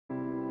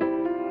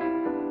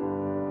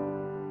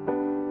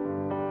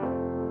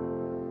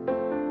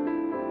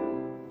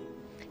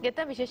ගෙත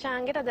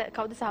විශේෂාංගයට අද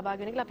කවුද සහභාගී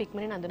වෙන්නේ කියලා අපි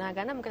ඉක්මනින් අඳුනා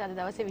ගන්න. මොකද අද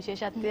දවසේ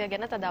විශේෂත්වය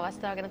ගැන අද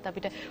අවස්ථාව ගැන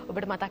අපිට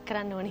ඔබට මතක්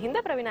කරන්න ඕන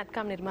හින්දා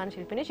ප්‍රවීණත්කම් නිර්මාණ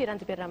ශිල්පිනී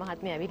ශිරන්ති පෙරේරා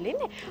මහත්මිය ඇවිල්ලා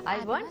ඉන්නේ.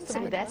 ආයුබෝවන්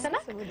සුබදෑසන.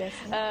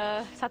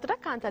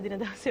 සතුටක් කාන්තා දින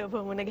දවසේ ඔබ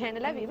මුණ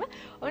ගැහෙන්න ලැබීම.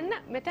 ඔන්න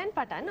මෙතෙන්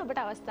පටන් ඔබට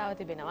අවස්ථාව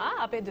තිබෙනවා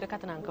අපේ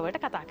දුරකථන අංක වලට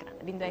කතා කරන්න.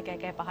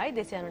 0115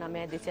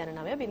 299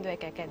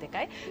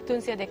 299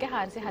 302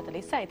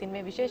 440. ඉතින්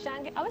මේ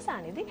විශේෂාංගයේ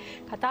අවසානයේදී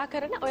කතා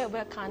කරන ඔය ඔබ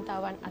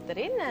කාන්තාවන්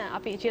අතරින්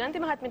අපි ශිරන්ති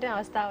මහත්මියට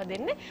අවස්ථාව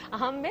දෙන්නේ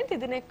අහම්බෙන්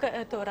තිදෙනෙක්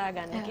තෝරා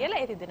ගන්න කියලා.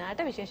 ඒ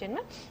තිදෙනාට විශේෂයෙන්ම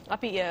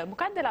අපි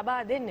මොකද්ද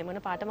ලබා දෙන්නේ, මොන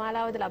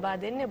පාඨමාලාවද ලබා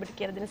දෙන්නේ ඔබට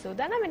කියලා දෙන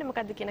සූදානම් වෙන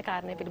මොකද්ද කියන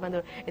කාරණේ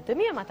පිළිබඳව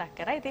එතුමිය මතක්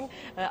කරා. ඉතින්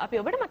අපි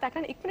ඔබට මතක්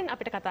කරන ඉක්මනින්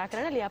අපිට කතා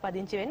කරන්න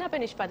ලියාපදිංචි වෙන්න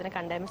අපේ නිෂ්පාදන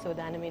කණ්ඩායම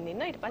සූදානම් වෙන්න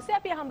ඉන්නවා. ඊට පස්සේ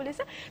අපි අහඹ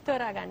ලෙස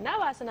තෝරා ගන්නා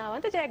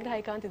වාසනාවන්ත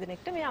ජයග්‍රාහිකවන්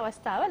තිදෙනෙක්ට මේ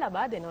අවස්ථාව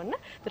ලබා දෙන්න ඕන.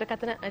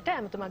 දුරකථනට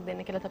ඇමතුමක්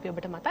දෙන්න කියලා අපි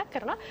ඔබට මතක්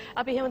කරනවා.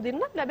 අපි එහෙම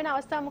දිනුනොත් ලැබෙන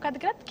අවස්ථාව මොකද්ද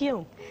කියලාත්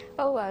කියමු.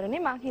 ඔව් අරුණි,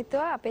 මං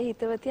හිතුවා අපේ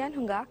හිතවතියන්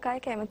හුඟක් අය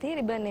කැමති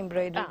රිබන්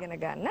එම්බ්‍රොයිඩරි ඉගෙන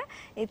ගන්න.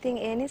 ඉතින්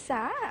ඒ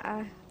නිසා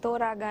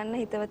තෝරා ගන්න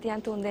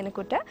හිතවතියන් 3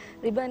 දෙනෙකුට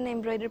රිබන්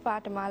එම්බ්‍රොයිඩරි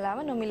පාඨමාලාව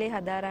නොමිලේ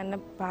හදාරන්න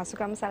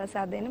පහසුකම්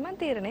සලසා දෙන්න මම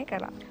තීරණය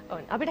කළා. ඔව්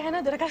අපිට හැන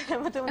දුරකථන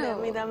ඇමතුම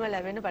ඉදම්ම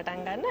ලැබෙන්න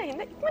පටන් ගන්න.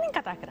 එහෙනම් ඉක්මනින්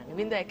කතා කරන්න.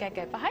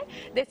 0115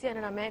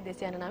 299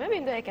 299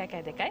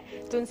 0112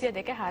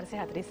 302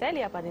 440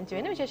 ලියාපදිංචි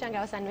වෙන්න. විශේෂාංග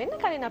අවසන් වෙන්න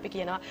කලින් අපි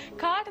කියනවා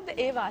කාටද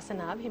ඒ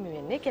වාසනාව හිමි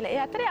වෙන්නේ කියලා.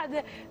 ඒ අතරේ අද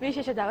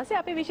විශේෂ දවසේ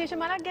අපි විශේෂ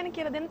මලක් ගැන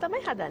කියලා දෙන්න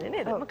තමයි හදන්නේ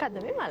නේද? මොකද්ද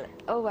මේ මල?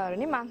 ඔව්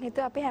වරුණි, මං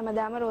හිතුවා අපි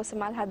හැමදාම රෝස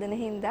මල් හදන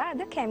හින්දා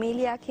අද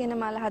කැමීලියා කියන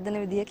මල හදන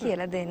විදිය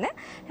කියලා දෙන්න.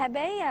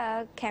 හැබැයි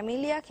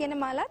කැමීලියා කියන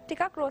මලත්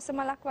ටිකක් රෝස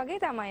මලක් වගේ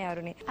තමයි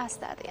අරුණි.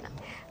 ආස්ථා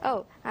තියෙනවා. ඔව්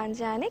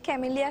අංජානි,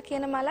 කැමීලියා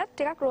කියන මලත්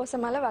ටිකක් රෝස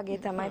මල වගේ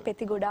තමයි.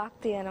 පෙති ගොඩාක්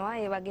තියෙනවා.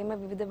 ඒ වගේම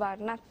විවිධ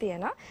වර්ණක්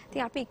තියෙනවා.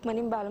 ඉතින් අපි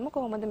ඉක්මනින් බලමු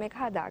කොහොමද මේක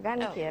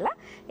හදාගන්නේ කියලා.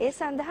 ඒ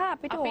සඳහා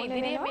අපිට ඕන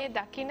වෙනවා මේ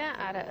දකින්න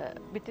අර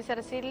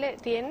පිටිසරසිල්ලේ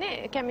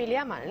තියෙන්නේ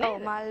කැමීලියා මල් නේද? ඔව්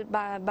මල්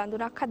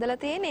බඳුනක් හදලා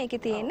තියෙන්නේ.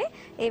 ඒකේ තියෙන්නේ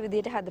ඒ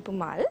විදිහට හදපු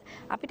මල්.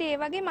 අපිට ඒ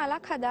වගේ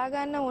මලක්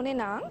හදාගන්න ඕනේ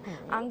නම්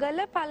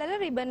අඟල පළල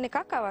රිබන්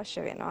එකක්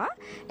අවශ්‍ය වෙනවා.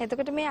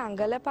 එතකොට මේ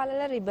අඟල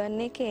පළල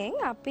රිබන් එකෙන්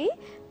අපි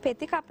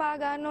පෙති කපා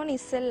ගන්න ඕනේ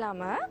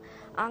ඉස්සෙල්ලාම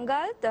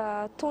අඟල්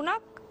 3ක්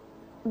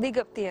දිග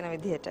තියෙන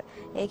විදිහට.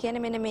 ඒ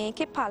කියන්නේ මෙන්න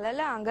මේකේ පළල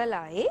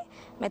අඟලයි,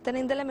 මෙතන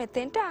ඉඳලා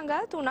මෙතෙන්ට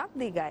අඟල් 3ක්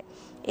දිගයි.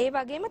 ඒ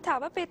වගේම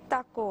තව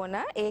පෙත්තක් ඕන.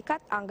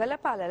 ඒකත් අඟල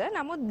පළල,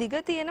 නමුත් දිග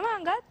තියෙනවා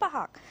අඟල්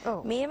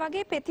 5ක්. මේ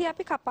වගේ පෙති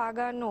අපි කපා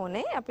ගන්න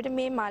ඕනේ. අපිට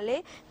මේ මලේ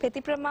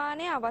පෙති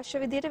ප්‍රමාණය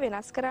අවශ්‍ය විදිහට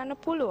වෙනස් කරන්න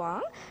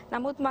පුළුවන්.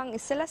 නමුත් මම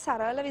ඉස්සෙල්ලා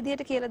සරල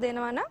විදිහට කියලා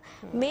දෙනවා නම්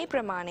මේ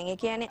ප්‍රමාණයෙන්, ඒ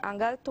කියන්නේ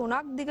අඟල්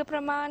 3ක් දිග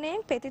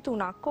ප්‍රමාණයෙන් පෙති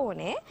 3ක්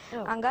ඕනේ.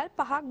 අඟල්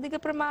 5ක් දිග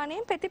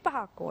ප්‍රමාණයෙන් පෙති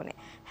 5ක් ඕනේ.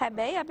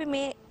 හැබැයි අපි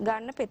මේ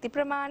ගන්න පෙති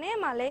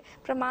මලේ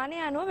ප්‍රමාණය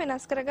අනුව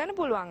වෙනස් කරගන්න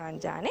පුළුවන්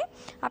අංජානේ.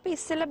 අපි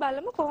ඉස්සෙල්ලා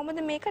බලමු කොහොමද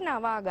මේක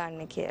නවා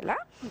ගන්න කියලා.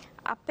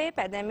 අපේ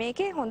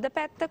මේකේ හොඳ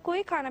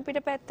පැත්තකුයි කන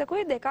පිට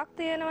පැත්තකුයි දෙකක්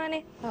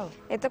තියෙනවානේ.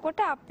 එතකොට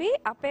අපි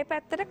අපේ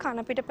පැත්තට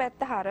කන පිට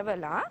පැත්ත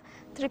හරවලා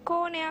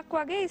ත්‍රිකෝණයක්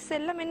වගේ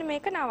ඉස්සෙල්ලා මෙන්න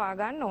මේක නවා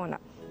ගන්න ඕන.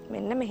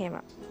 මෙන්න මෙහෙම.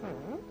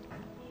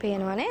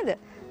 පේනව නේද?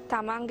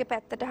 තමන්ගේ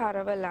පැත්තට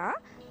හරවලා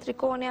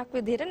ත්‍රිකෝණයක්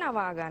විදිහට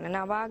නවා ගන්න.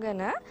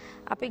 නවාගෙන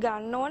අපි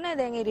ගන්න ඕන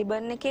දැන් මේ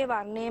රිබන් එකේ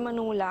වර්ණයේම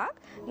නූලක්.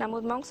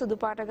 නමුත් මම සුදු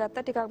පාට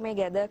ගත්තා ටිකක් මේ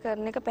ගැදර්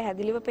කරන එක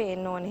පැහැදිලිව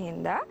පේන්න ඕන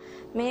හින්දා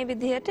මේ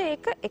විදිහට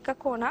ඒක එක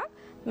කොනක්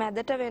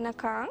මැදට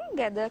වෙනකන්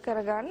ගැදර්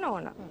කරගන්න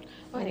ඕන.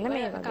 මෙන්න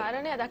මේ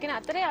කාරණේ දකින්න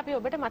අතරේ අපි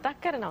ඔබට මතක්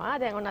කරනවා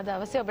දැන් ඔන්න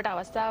දවසේ ඔබට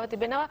අවස්ථාව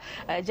තිබෙනවා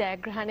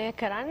ජයග්‍රහණය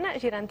කරන්න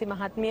ශිරන්ති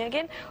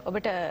මහත්මියගෙන්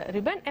ඔබට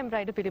රිබන්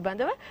එම්බ්‍රොයිඩරි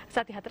පිළිබඳව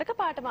සති 4ක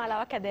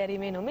පාඨමාලාවක්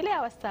හැදෑරීමේ නොමිලේ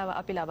අවස්ථාව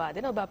අපි ලබා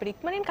දෙන. ඔබ අපිට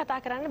ඉක්මනින් කතා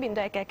කරන්න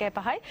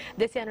 0115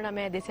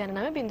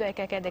 299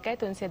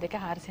 302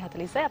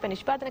 440 අපේ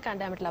නිෂ්පාදන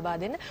කණ්ඩායමට ලබා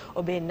දෙන්න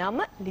ඔබේ නම,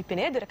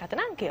 ලිපිනය,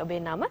 දුරකථන අංකය. ඔබේ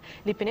නම,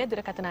 ලිපිනය,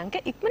 දුරකථන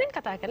අංකය ඉක්මනින්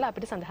කතා කරලා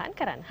අපිට සඳහන්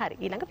කරන්න. හරි.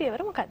 ඊළඟ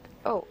පියවර මොකක්ද?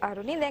 ඔව්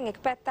අරුණි, දැන් එක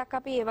පැත්තක්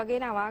අපි ඒ වගේ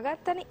නවා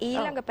ගත්තනේ.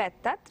 ඊළඟ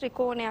පැත්තත්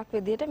ත්‍රිකෝණයක්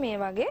විදිහට මේ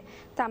වගේ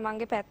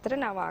තමන්ගේ පැත්තට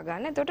නවා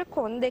ගන්න. එතකොට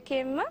කොන්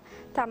දෙකෙන්ම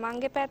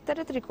තමන්ගේ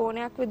පැත්තට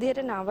ත්‍රිකෝණයක්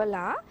විදිහට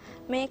නවලා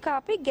මේක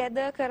අපි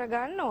ගැදර්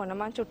කරගන්න ඕන.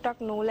 මම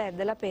චුට්ටක් නූල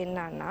ඇදලා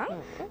පෙන්නන්නම්.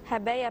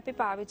 හැබැයි අපි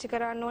පාවිච්චි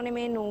කරන්න ඕනේ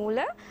මේ නූල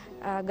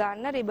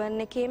ගන්න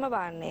රිබන් එකේම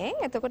වර්ණයෙන්.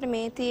 එතකොට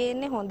මේ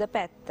තියෙන්නේ හොඳ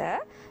පැත්ත.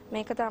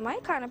 මේක තමයි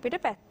කන පිට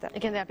පැත්ත. ඒ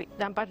කියන්නේ අපි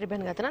දම්පාට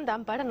රිබන් ගත්තා නම්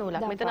දම්පාට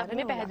නූලක්. මෙතන අපි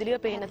මේ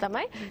පැහැදිලිව පේන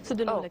තමයි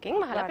සුදු නූලකින්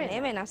මහලා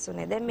පේන්නේ. වෙනස්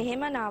උනේ. දැන්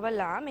මෙහෙම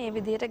නවලා මේ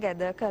විදිහට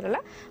ගැදර්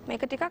කරලා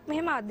මේක ටිකක්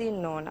මෙහෙම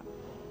අදින්න ඕන.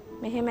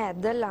 මෙහෙම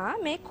ඇදලා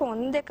මේ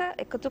කොන් දෙක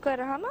එකතු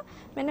කරාම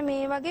මෙන්න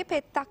මේ වගේ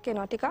පෙත්තක්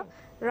එනවා. ටිකක්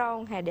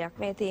රවුන්ඩ් හැඩයක්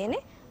මේ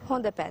තියෙන්නේ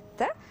හොඳ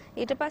පැත්ත.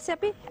 ඊට පස්සේ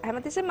අපි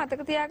හැමතිස්සෙම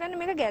මතක තියාගන්න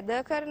මේක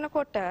ගැදර්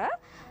කරනකොට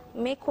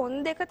මේ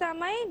කොන් දෙක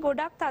තමයි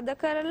ගොඩක් තද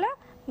කරලා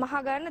මහ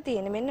ගන්න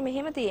තියෙන්නේ. මෙන්න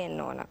මෙහෙම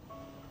තියෙන්න ඕන.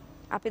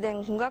 අපි දැන්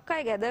හුඟක්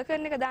අය ගැදර්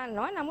කරන එක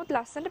දාන්නවා. නමුත්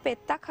ලස්සනට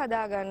පෙත්තක්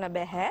හදා ගන්න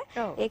බෑ.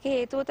 ඒකේ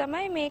හේතුව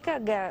තමයි මේක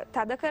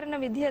තද කරන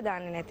විදිය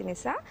දන්නේ නැති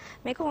නිසා.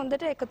 මේක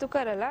හොඳට එකතු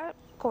කරලා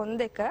කොන්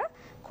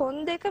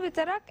දෙක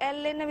විතරක්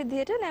ඇල්ලෙන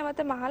විදිහට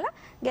නැවත මහලා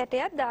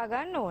ගැටයක් දා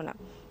ගන්න ඕන.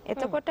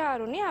 එතකොට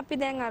අරුණි අපි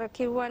දැන් අර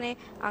කිව්වනේ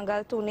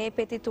අඟල් 3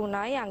 පෙති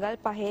 3යි අඟල්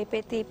 5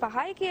 පෙති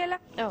 5යි කියලා.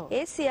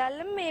 ඒ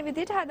සියල්ලම මේ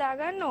විදිහට හදා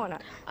ගන්න ඕන.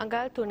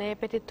 අඟල් 3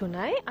 පෙති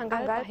 3යි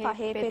අඟල්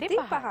 5 පෙති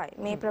 5යි.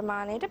 මේ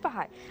ප්‍රමාණයට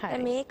 5යි.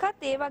 දැන්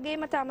මේකත් ඒ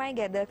වගේම තමයි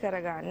ගැදර්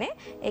කරගන්නේ.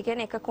 ඒ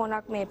කියන්නේ එක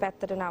කොනක් මේ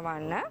පැත්තට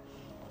නවන්න.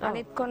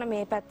 අනිත් කොන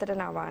මේ පැත්තට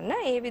නවන්න.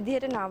 ඒ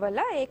විදිහට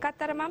නවලා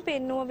ඒකත් අර මම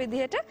පෙන්නුව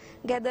විදිහට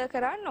ගැදර්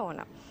කරන්න ඕන.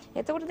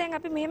 එතකොට දැන්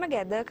අපි මෙහෙම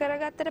ගැදර්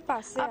කරගත්තට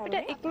පස්සේ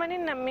අපිට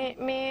ඉක්මනින්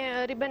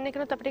මේ රිබන්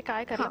එකනොත් අපිට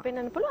කාය කරලා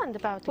පෙන්වන්න පුළුවන්ද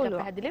පාවතික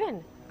පැහැදිලි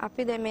වෙන්න?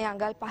 අපි දැන් මේ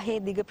අඟල් 5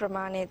 දිග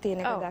ප්‍රමාණය තියෙන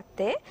එක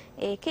ගත්තේ.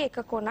 ඒකේ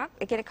එක කොනක්,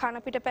 ඒ කියන්නේ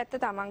කන පිට පැත්ත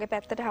තමන්ගේ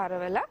පැත්තට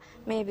හරවලා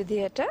මේ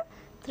විදිහට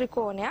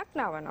ත්‍රිකෝණයක්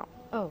නවනවා.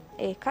 ඔව්.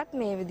 ඒකත්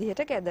මේ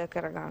විදිහට ගැදර්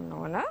කරගන්න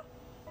ඕන.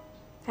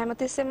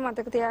 හැමතිස්සෙම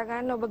මතක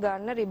තියාගන්න ඔබ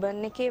ගන්න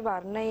රිබන් එකේ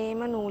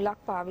වර්ණයේම නූලක්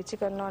පාවිච්චි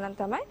කරනවා නම්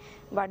තමයි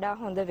වඩා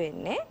හොඳ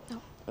වෙන්නේ.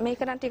 මේක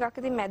නම් ටිකක්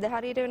ඉතින් මැද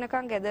හරියට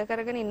වෙනකන් ගැදර්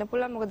කරගෙන ඉන්න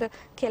පුළුවන්. මොකද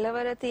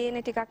කෙලවර තියෙන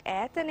ටිකක්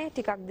ඈතනේ,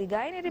 ටිකක්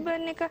දිගයිනේ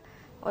රිබන් එක.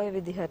 ඔය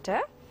විදිහට.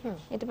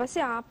 ඊට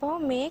පස්සේ ආපහු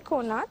මේ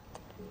කොනත්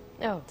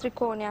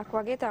ත්‍රිකෝණයක්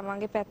වගේ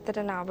තමන්ගේ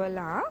පැත්තට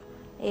නවලා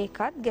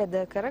ඒකත්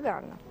ගැදර්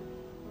කරගන්න.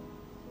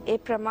 ඒ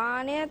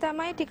ප්‍රමාණය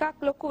තමයි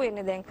ටිකක් ලොකු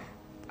වෙන්නේ. දැන්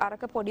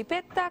අරක පොඩි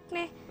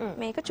පෙත්තක්නේ.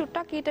 මේක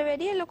චුට්ටක් ඊට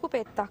වැඩිය ලොකු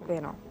පෙත්තක්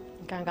වෙනවා.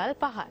 අඟල්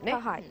 5 නේ.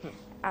 5යි.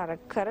 අර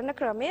කරන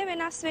ක්‍රමය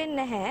වෙනස්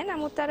වෙන්නේ නැහැ.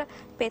 නමුත් අර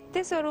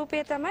පෙත්තේ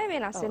ස්වරූපය තමයි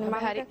වෙනස් වෙන්නේ. මම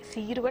හරි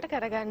සීරුවට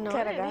කරගන්න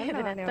ඕනේ.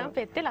 නැත්නම්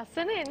පෙත්තේ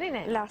ලස්සන එන්නේ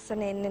නැහැ.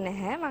 ලස්සන එන්නේ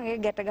නැහැ. මම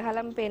ඒක ගැට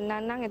ගහලම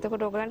පෙන්නන්නම්.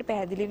 එතකොට ඔයගලන්ට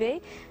පැහැදිලි වෙයි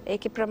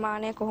ඒකේ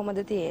ප්‍රමාණය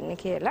කොහොමද තියෙන්නේ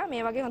කියලා.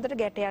 මේ වගේ හොඳට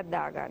ගැටයක්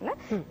දාගන්න.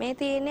 මේ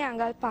තියෙන්නේ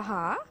අඟල්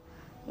 5.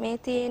 මේ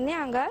තියෙන්නේ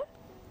අඟල්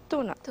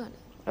 3.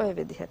 ඔය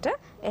විදිහට.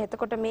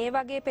 එතකොට මේ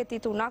වගේ පෙති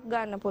 3ක්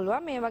ගන්න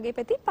පුළුවන්, මේ වගේ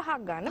පෙති 5ක්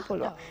ගන්න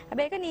පුළුවන්.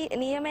 හැබැයි ඒක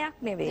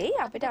නියමයක් නෙවෙයි.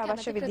 අපිට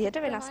අවශ්‍ය විදිහට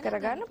වෙනස්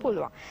කරගන්න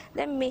පුළුවන්.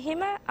 දැන්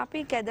මෙහෙම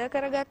අපි ගැදර්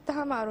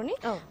කරගත්තාම අරුණි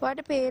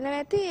ඔයාලට පේනවා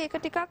ඇති ඒක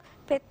ටිකක්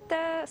පෙත්ත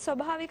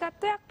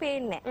ස්වභාවිකත්වයක්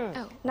පේන්නේ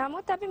නැහැ.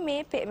 නමුත් අපි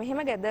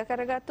මෙහෙම ගැදර්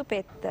කරගත්තු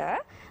පෙත්ත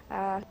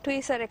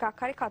ට්විසර්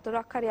එකක් හරි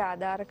කතුරක් හරි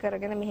ආධාර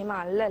කරගෙන මෙහෙම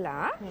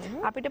අල්ලලා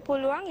අපිට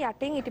පුළුවන්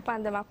යටින්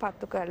ඉටිපන්දමක්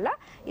පත්තු කරලා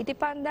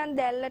ඉටිපන්දම්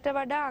දැල්ලට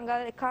වඩා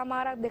අඟල්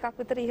එකමාරක් දෙකක්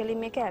විතර ඉහළින්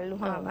මේක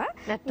ඇල්ලුවාම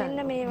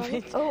මෙන්න මේ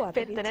වගේ ඔව්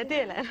පෙත්ත නැති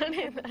වෙලා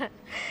නේද?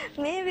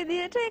 මේ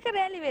විදිහට ඒක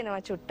රැලි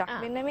වෙනවා චුට්ටක්.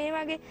 මෙන්න මේ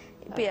වගේ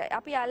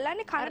අපි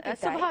අල්ලන්නේ කන පිටයි.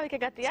 ස්වභාවික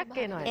ගතියක්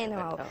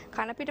එනවා.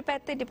 කන පිට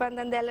පැත්තේ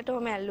ඉටිපන්දම් දැල්ලට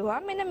ඔහම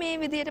ඇල්ලුවාම මෙන්න මේ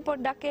විදිහට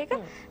පොඩ්ඩක් ඒක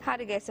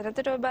හරි ගැසෙන.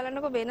 එතකොට ඔය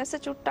බලන්නකො වෙනස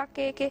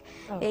චුට්ටක් ඒකේ.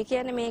 ඒ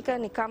කියන්නේ මේක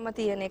නිකම්ම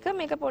තියෙන එක.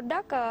 මේක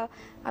පොඩ්ඩක්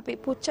අපි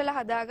පුච්චලා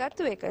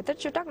හදාගත්තු එක. එතකොට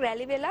චුට්ටක්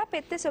රැලි වෙලා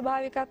පෙත්තේ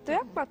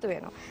ස්වභාවිකත්වයක්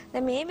මතුවෙනවා.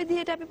 දැන් මේ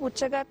විදිහට අපි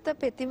පුච්චගත්ත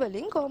පෙති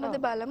වලින් කොහොමද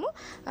බලමු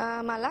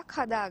මලක්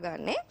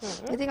හදාගන්නේ.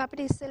 ඉතින් අපිට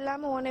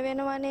ඉස්සෙල්ලාම ඕන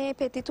වෙනවනේ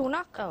පෙති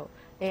 3ක්. ඔව්.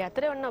 ඒ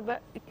අතරේ ඔන්න ඔබ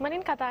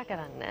ඉක්මනින් කතා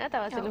කරන්න.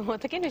 තව සුළු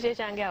මොහොතකින්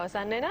විශේෂාංගය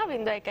අවසන් වෙනවා.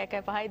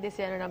 0115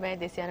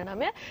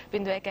 299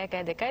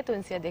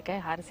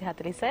 299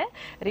 302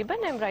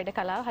 රිබන් එම්බ්‍රොයිඩර්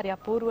කලාව හරි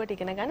අපූර්වට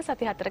ඉගෙන ගන්න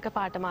සති 4ක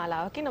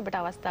පාඨමාලාවකින් ඔබට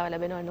අවස්ථාව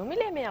ලැබෙනවා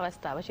නොමිලේ. මේ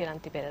අවස්ථාව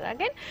ශිරන්ති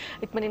පෙරේරාගෙන්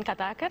ඉක්මනින්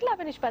කතා කරලා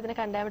අපේ නිෂ්පාදන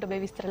කණ්ඩායමට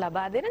ඔබේ විස්තර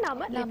ලබා දෙන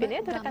නම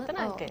ලිපිනේ දුරකථන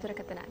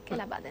අංකය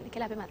ලබා දෙන්න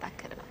කියලා අපි මතක්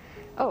කරනවා.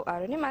 ඔව්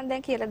අරුණි මම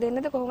දැන් කියලා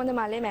දෙන්නද කොහොමද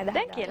මලේ මැද හදන්නේ?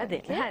 දැන් කියලා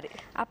දෙන්න. හරි.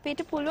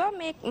 අපිට පුළුවන්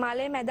මේ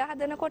මලේ මැද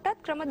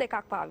හදනකොටත් ක්‍රම දෙකක්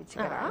පාවිච්චි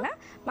කරන්න.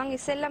 මම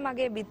ඉස්සෙල්ලා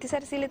මගේ බිත්ති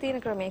සැරසිල්ල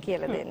තියෙන ක්‍රමය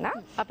කියලා දෙන්න.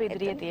 අපි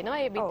ඉදිරියේ තියෙනවා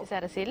මේ බිත්ති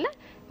සැරසිල්ල.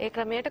 ඒ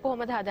ක්‍රමයට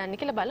කොහොමද හදන්නේ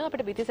කියලා බලමු.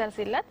 අපිට බිත්ති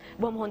සැරසිල්ලත්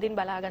බොහොම හොඳින්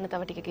බලා ගන්න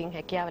තව ටිකකින්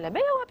හැකියාව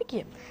ලැබෙයි. ඔව් අපි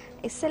කියමු.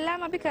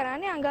 ඉස්සෙල්ලාම අපි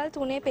කරන්නේ අඟල්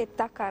 3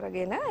 පෙත්තක්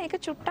අරගෙන ඒක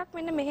චුට්ටක්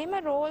මෙන්න මෙහෙම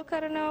රෝල්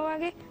කරනවා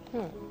වගේ.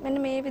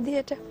 මෙන්න මේ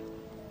විදිහට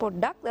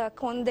පොඩ්ඩක්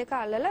කොන් දෙක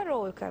අල්ලලා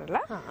රෝල්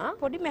කරලා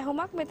පොඩි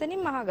මැහුමක් මෙතනින්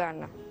මහ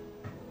ගන්න.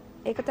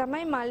 ඒක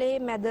තමයි මලේ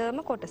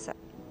මැදම කොටස.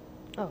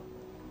 ඔව්.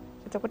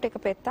 එතකොට එක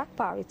පෙත්තක්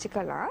පාවිච්චි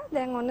කළා.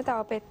 දැන් ඔන්න තව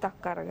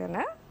පෙත්තක් අරගෙන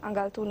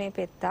අඟල් 3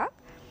 පෙත්තක්.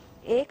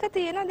 ඒක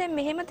තියෙනවා දැන්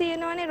මෙහෙම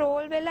තියෙනවානේ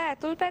රෝල් වෙලා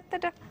ඇතුල්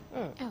පැත්තට.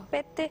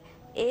 පෙත්තේ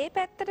ඒ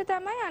පැත්තට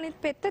තමයි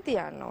අනිත් පෙත්ත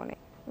තියන්න ඕනේ.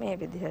 මේ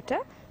විදිහට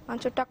මම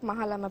චුට්ටක්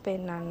මහලම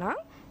පෙන්නන්නම්.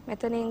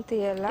 මෙතනින්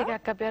තියලා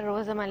ටිකක් අපේ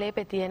රෝස මලේ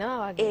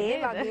පෙතියනවා වගේ. ඒ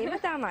වගේම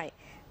තමයි.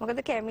 මොකද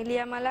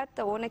කැමිලියා මලත්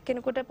ඕන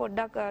කෙනෙකුට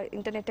පොඩ්ඩක්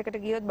ඉන්ටර්නෙට් එකට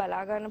ගියොත්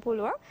බලා ගන්න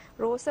පුළුවන්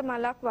රෝස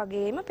මලක්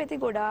වගේම පෙති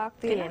ගොඩාක්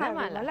තියෙන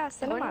මල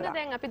ලස්සන මල. ඔන්න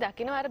දැන් අපි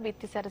දකිනවා අර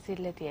බිත්ති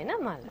සැරසිල්ලේ තියෙන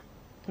මල.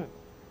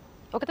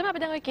 ඔක තමයි අපි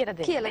දැන් ඔය කියලා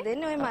දෙන්නේ. කියලා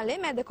දෙන්නේ ඔය මලේ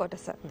මැද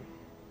කොටස.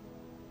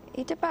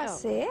 ඊට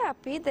පස්සේ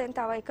අපි දැන්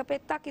තව එක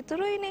පෙත්තක්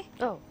ඉතුරුයිනේ.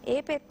 ඔව්.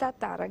 ඒ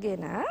පෙත්තත්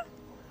අරගෙන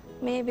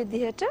මේ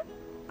විදිහට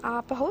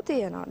ආපහු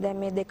තියනවා. දැන්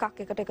මේ දෙකක්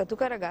එකට එකතු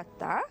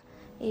කරගත්තා.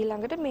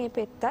 ඊළඟට මේ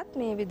පෙත්තත්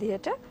මේ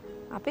විදිහට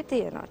අපි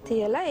තියනවා.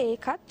 තියලා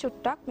ඒකත්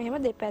චුට්ටක් මෙහෙම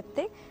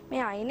දෙපැත්තේ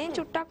මේ අයිනෙන්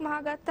චුට්ටක්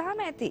මහගත්තාම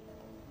ඇති.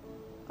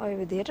 ඔය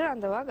විදිහට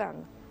රඳවා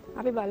ගන්න.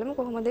 අපි බලමු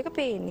කොහොමද ඒක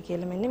පේන්නේ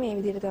කියලා. මෙන්න මේ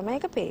විදිහට තමයි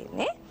ඒක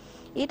පේන්නේ.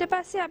 ඊට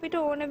පස්සේ අපිට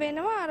ඕන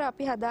වෙනවා අර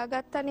අපි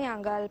හදාගත්තනේ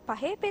අඟල්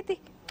 5 පෙති.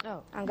 ඔව්.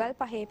 අඟල්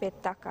 5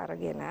 පෙත්තක්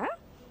අරගෙන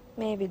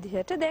මේ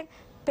විදිහට දැන්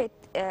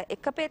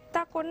එක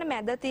පෙත්තක් ඔන්න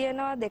මැද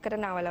තියෙනවා දෙකට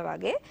නවල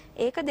වගේ.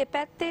 ඒක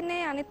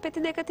දෙපැත්තෙන්නේ අනිත්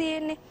පෙති දෙක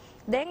තියෙන්නේ.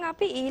 දැන්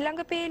අපි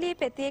ඊළඟ පේලියේ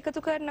පෙති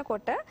එකතු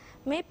කරනකොට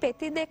මේ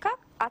පෙති දෙකක්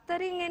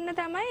අතරින් එන්න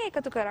තමයි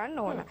එකතු කරන්න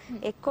ඕන.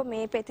 එක්ක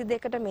මේ පෙති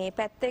දෙකට මේ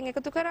පැත්තෙන්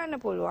එකතු කරන්න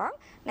පුළුවන්.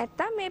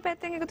 නැත්නම් මේ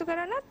පැත්තෙන් එකතු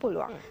කරන්නත්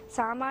පුළුවන්.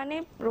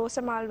 සාමාන්‍ය රෝස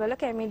මල් වල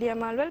කැමිලියා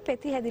මල් වල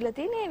පෙති හැදිලා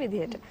තියෙන මේ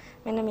විදිහට.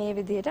 මෙන්න මේ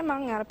විදිහට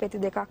මම අර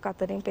පෙති දෙකක්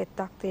අතරින්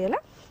පෙත්තක්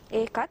තියලා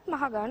ඒකත්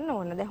මහ ගන්න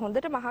ඕන. දැන්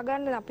හොඳට මහ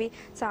ගන්න අපි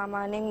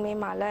සාමාන්‍යයෙන් මේ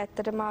මල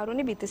ඇත්තට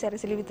මාරුනේ බිත්ති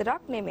සැරසිලි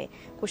විතරක් නෙමෙයි.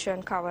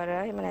 කුෂන් කවර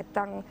එහෙම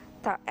නැත්නම්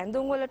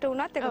ඇඳුම් වලට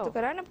උනත් එකතු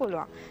කරන්න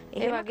පුළුවන්.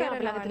 ඒ වගේ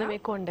අපි ළඟ තියෙන මේ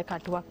කොණ්ඩ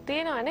කටුවක්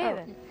තියෙනවා නේද?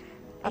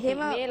 එහෙම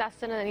මේ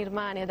ලස්සන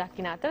නිර්මාණය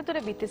දකින්න අතරතුර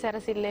බිත්ති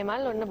සැරසිල්ලේ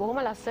මල් ඔන්න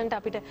බොහොම ලස්සනට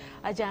අපිට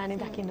අජානි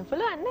දකින්න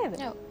පුළුවන් නේද?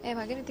 ඔව් ඒ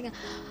වගේ ඉතින්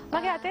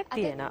මගේ අතේ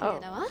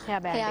තියෙනවා.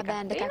 හෙයා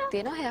බෑන්ඩ් එකක්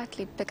තියෙනවා, හෙයා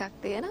ක්ලිප් එකක්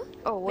තියෙනවා.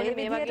 ඔව් ඔය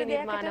මේ වගේ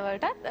නිර්මාණ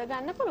වලටත්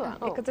ගන්න පුළුවන්.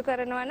 එකතු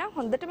කරනවා නම්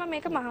හොඳටම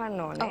මේක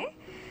මහන්න ඕනේ.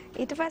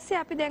 ඊට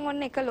පස්සේ අපි දැන්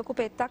ඔන්න එක ලොකු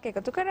පෙත්තක්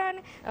එකතු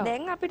කරානේ.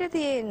 දැන් අපිට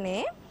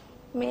තියෙන්නේ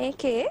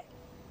මේකේ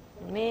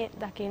මේ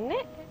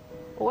දකින්නේ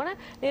ඕන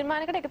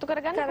නිර්මාණයකට එකතු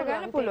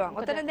කරගන්න පුළුවන්.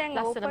 ඔතන දැන්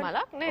ලස්සන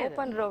මලක් නේද?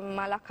 ඕපන්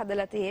මලක්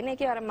හදලා තියෙන.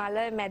 ඒකේ අර මල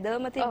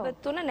මැදම තිබ්බත්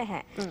තුන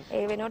නැහැ.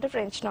 ඒ වෙනුවට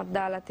ෆ්‍රෙන්ච් නොට්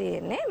දාලා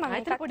තියෙන්නේ. මම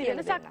ඒකට පොඩි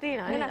වෙනසක්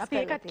තියෙනවා. අපි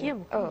එකක්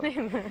කියමු.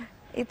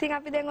 ඉතින්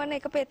අපි දැන් ඔන්න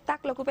එක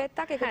පෙත්තක් ලොකු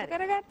පෙත්තක් එකතු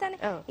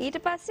කරගත්තානේ.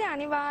 ඊට පස්සේ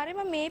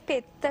අනිවාර්යයෙන්ම මේ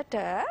පෙත්තට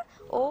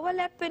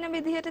ඕවර්ලැප් වෙන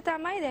විදිහට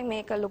තමයි දැන්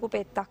මේක ලොකු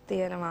පෙත්තක්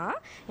තියෙනවා.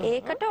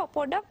 ඒකට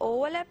පොඩක්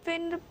ඕවර්ලැප්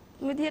වෙන්න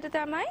විදිහට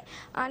තමයි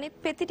අනිත්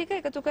පෙති ටික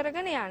එකතු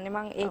කරගෙන යන්නේ.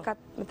 මම ඒකත්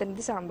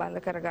මෙතනදී සම්බන්ධ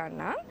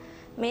කරගන්නම්.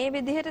 මේ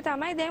විදිහට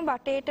තමයි දැන්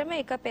වටේටම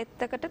එක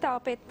පෙත්තකට තව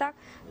පෙත්තක්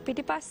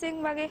පිටිපස්සෙන්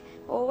වගේ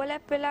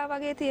ඕවර්ලැප් වෙලා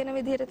වගේ තියෙන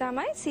විදිහට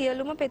තමයි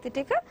සියලුම පෙති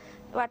ටික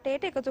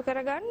වටේට එකතු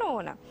කරගන්න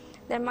ඕන.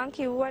 දැන් මම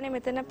කිව්වනේ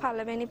මෙතන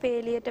පළවෙනි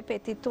පේලියට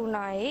පෙති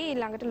 3යි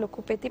ඊළඟට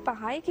ලොකු පෙති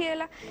 5යි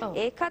කියලා.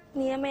 ඒකත්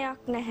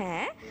නියමයක්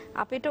නැහැ.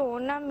 අපිට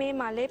ඕන නම් මේ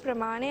මලේ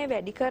ප්‍රමාණය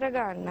වැඩි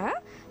කරගන්න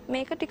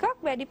මේක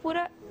ටිකක්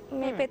වැඩිපුර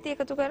මේ පෙති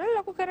එකතු කරලා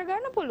ලොකු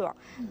කරගන්න පුළුවන්.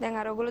 දැන්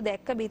අර ඔයගොල්ලෝ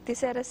දැක්ක බිත්ති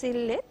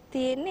සැරසිල්ලේ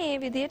තියෙන්නේ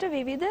මේ විදිහට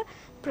විවිධ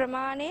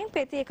ප්‍රමාණයෙන්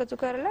පෙති එකතු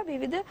කරලා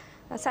විවිධ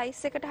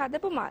සයිස් එකට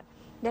හදපු මල්.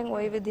 දැන්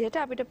ওই විදිහට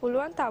අපිට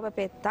පුළුවන් තව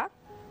පෙත්තක්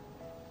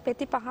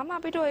පෙති පහම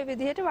අපිට ওই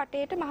විදිහට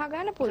වටේට මහ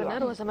ගන්න පුළුවන්.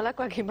 රෝස මලක්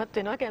වගේමත්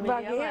වෙනවා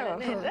කැමිලියා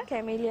මල නේද?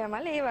 කැමිලියා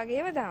මල ඒ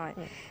වගේම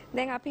තමයි.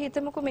 දැන් අපි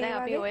හිතමුකෝ මේ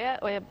වගේ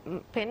ඔය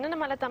පෙන්නන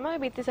මල තමයි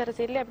බිත්ති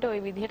සැරසිල්ලේ අපිට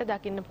ওই විදිහට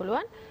දකින්න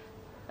පුළුවන්.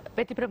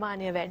 පෙති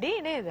ප්‍රමාණය වැඩි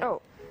නේද? ඔව්.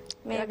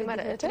 මේ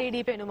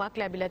 3D පෙනුමක්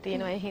ලැබිලා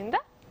තියෙනවා ඒ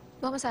හින්දා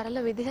බොහොම සරල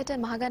විදිහට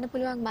මහ ගන්න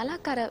පුළුවන්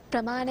මලක් අර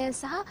ප්‍රමාණය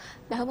සහ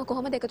බහුම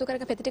කොහොමද එකතු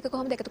කරගෙන පෙති ටික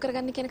කොහොමද එකතු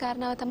කරගන්නේ කියන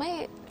කාරණාව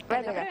තමයි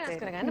වැදගත්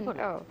කරගන්න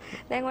පුළුවන්. ඔව්.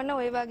 දැන් ඔන්න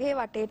ওই වගේ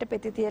වටේට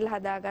පෙති තියලා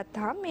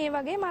හදාගත්තාම මේ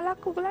වගේ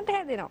මලක් උගලන්ට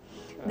හැදෙනවා.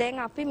 දැන්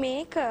අපි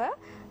මේක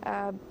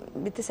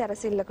බිත්ති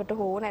සැරසිල්ලකට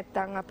හෝ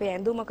නැත්නම් අපේ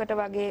ඇඳුමකට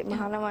වගේ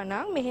මහනවා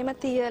නම් මෙහෙම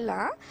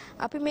තියලා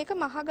අපි මේක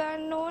මහ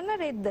ගන්න ඕන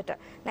රෙද්දට.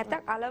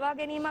 නැත්නම් අලවා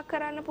ගැනීමක්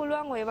කරන්න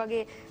පුළුවන් ඔය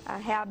වගේ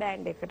හෙයා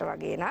බෑන්ඩ් එකකට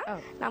වගේ නා.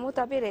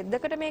 නමුත් අපි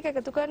රෙද්දකට මේක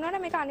එකතු කරනවා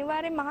නම් මේක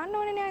අනිවාර්යෙන් මහන්න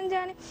ඕනේ නේ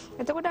අංජානේ.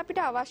 එතකොට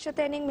අපිට අවශ්‍ය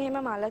තැනින් මෙහෙම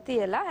මල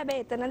තියලා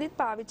හැබැයි එතනදිත්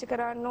පාවිච්චි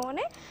කරන්න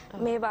ඕනේ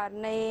මේ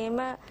වර්ණයේම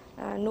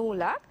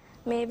නූලක්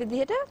මේ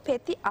විදිහට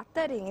පෙති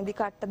අතරින් ඉදි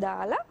කට්ට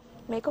දාලා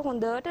මේක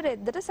හොඳට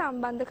රෙද්දට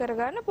සම්බන්ධ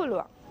කරගන්න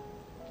පුළුවන්.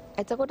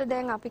 එතකොට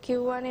දැන් අපි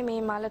කිව්වානේ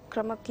මේ මල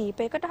ක්‍රම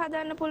කීපයකට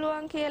හදන්න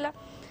පුළුවන් කියලා.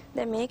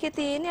 දැන් මේකේ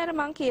තියෙන්නේ අර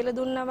මං කියලා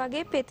දුන්නා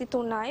වගේ පෙති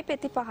 3යි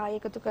පෙති 5යි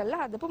එකතු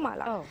කරලා හදපු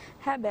මලක්.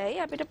 හැබැයි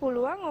අපිට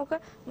පුළුවන් ඕක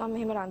මම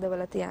මෙහෙම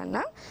රඳවලා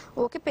තියන්නම්.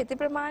 ඕකේ පෙති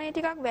ප්‍රමාණය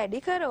ටිකක්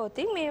වැඩි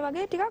කරොත් මේ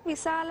වගේ ටිකක්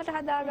විශාලට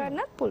හදා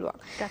ගන්නත්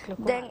පුළුවන්.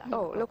 දැන්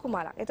ඔව් ලොකු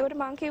මලක්. එතකොට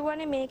මං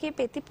කිව්වානේ මේකේ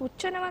පෙති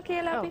පුච්චනවා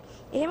කියලා අපි.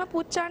 එහෙම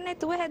පුච්චන්නේ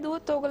නැතුව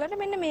හැදුවොත් ඕගලන්ට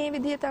මෙන්න මේ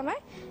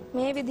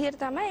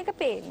විදිහට තමයි ඒක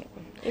පේන්නේ.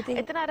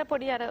 එතන අර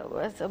පොඩි අර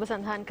ඔබ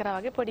සඳහන් කරා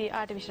වගේ පොඩි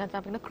ආටිෆිෂල්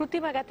තමයි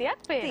කෘත්‍රිම ගතියක්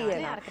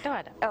පේනවා අරකට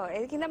වඩා. ඔව්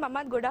ඒකින්ද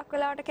මමත් ගොඩක්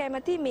වෙලාවට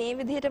කැමති මේ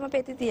විදිහටම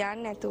පෙති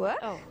තියන්නේ නැතුව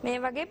මේ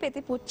වගේ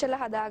පෙති පුච්චලා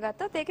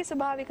හදාගත්තොත් ඒකේ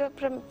ස්වභාවික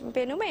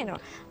පෙනුම එනවා.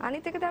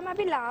 අනිත් එක තමයි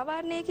අපි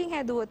ලාවර්ණයකින්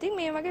හැදුවොත්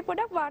මේ වගේ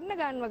පොඩක් වර්ණ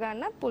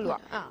ගන්නත්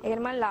පුළුවන්. ඒ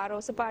කියන්නේ මම ලා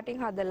රෝස පාටින්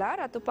හදලා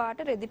රතු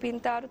පාට රෙදි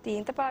පින්තාරු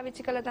තීන්ත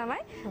පාවිච්චි කළා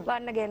තමයි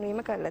වර්ණ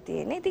ගැන්වීම කරලා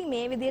තියෙන්නේ. ඉතින්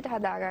මේ විදිහට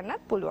හදා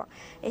ගන්නත් පුළුවන්.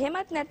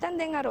 එහෙමත්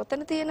නැත්නම් දැන් අර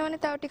ඔතන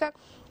තියෙනවනේ තව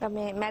ටිකක්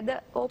මේ මැද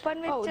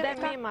ඕපන් ඔව් දැන්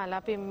මේ මල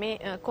අපි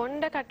මේ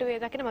කොණ්ඩ කටුවේ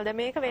දකින මල දැන්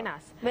මේක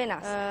වෙනස්.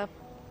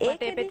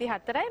 ඒකේ පෙති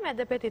 4යි මැද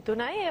පෙති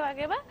 3යි ඒ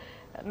වගේම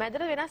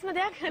මැදට වෙනස්ම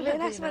දෙයක්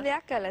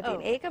කරලා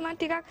තියෙනවා. ඒක මම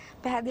ටිකක්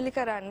පැහැදිලි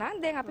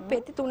කරන්නම්. දැන් අපි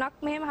පෙති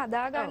 3ක් මෙහෙම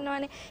හදා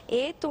ගන්නවානේ.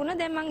 ඒ 3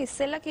 දැන් මම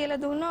ඉස්සෙල්ලා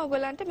කියලා දුන්නා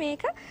ඔයගලන්ට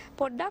මේක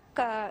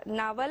පොඩ්ඩක්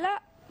නවල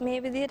මේ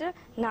විදිහට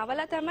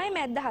නවලා තමයි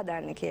මැද්ද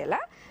හදන්නේ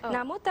කියලා.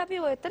 නමුත් අපි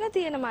ඔයතන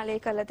තියෙන මලේ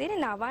කරලා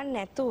තියෙන්නේ නවන්න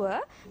නැතුව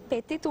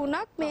පෙති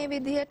 3ක් මේ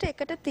විදිහට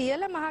එකට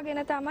තියලා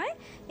මහගෙන තමයි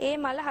ඒ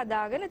මල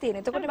හදාගෙන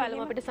තියෙන්නේ. එතකොට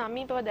බලමු අපිට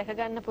සමීපව දැක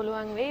ගන්න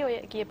පුළුවන් වෙයි ඔය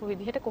කියපු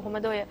විදිහට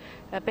කොහොමද ඔය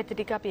පෙති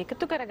ටික අපි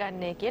එකතු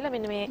කරගන්නේ කියලා.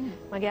 මෙන්න මේ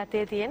මගේ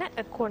අතේ තියෙන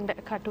කොණ්ඩ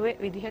කටුවේ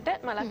විදිහට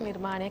මලක්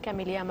නිර්මාණය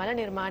කැමිලියා මල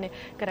නිර්මාණය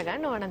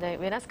කරගන්න ඕනද?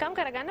 වෙනස්කම්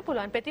කරගන්න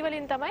පුළුවන්. පෙති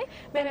වලින් තමයි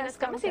මේ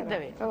වෙනස්කම සිද්ධ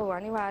වෙන්නේ. ඔව්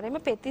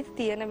අනිවාර්යයෙන්ම පෙති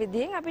තියෙන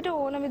විදිහෙන් අපිට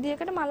ඕන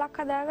විදිහකට මලක්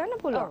හදාගන්න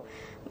පුළුවන්.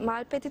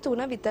 මල් පෙති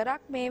 3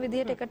 විතරක් මේ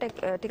විදිහට එකට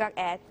ටිකක්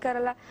ඈඩ්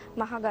කරලා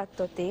මහ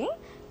ගත්තොත්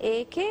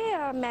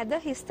ඒකේ මැද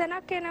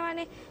හිස්තැනක්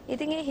එනවනේ.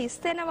 ඉතින් ඒ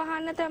හිස්තැන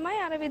වහන්න තමයි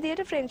අර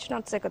විදිහට ෆ්‍රෙන්ච්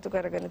නොට්ස් එකතු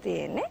කරගෙන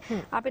තියෙන්නේ.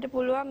 අපිට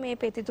පුළුවන් මේ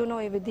පෙති 3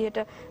 ওই විදිහට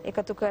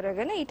එකතු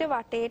කරගෙන ඊට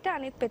වටේට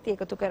අනිත් පෙති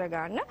එකතු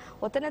කරගන්න.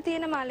 ඔතන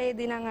තියෙන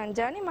මලේදී නම්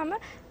අංජානි මම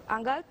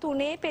අඟල්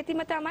 3 පෙතිම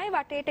තමයි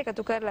වටේට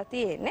එකතු කරලා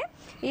තියෙන්නේ.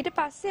 ඊට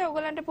පස්සේ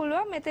ඔයගලන්ට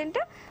පුළුවන් මෙතෙන්ට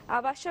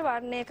අවශ්‍ය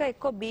වර්ණයක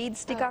එක්ක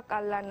බීඩ්ස් ටිකක්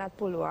අල්ලන්නත්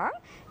පුළුවන්.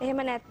 එහෙම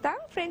නැත්නම්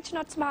ෆ්‍රෙන්ච්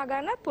නොට්ස් මහ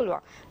ගන්නත්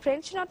පුළුවන්.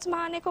 ෆ්‍රෙන්ච් නොට්ස්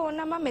මහන එක ඕන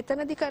නම්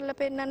මෙතනදී කරලා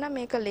පෙන්නන්න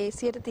මේක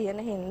ලේසියට තියෙන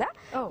හින්දා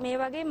මේ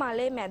වගේ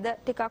මලේ මැද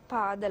ටිකක්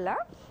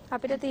පාදලා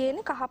අපිට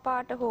තියෙන්නේ කහ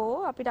පාට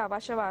හෝ අපිට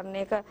අවශ්‍ය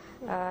වර්ණයක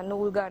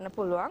නූල් ගන්න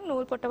පුළුවන්.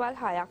 නූල් පොටවල්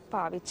 6ක්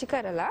පාවිච්චි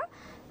කරලා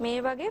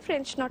මේ වගේ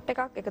ෆ්‍රෙන්ච් නොට්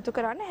එකක් එකතු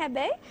කරන්න.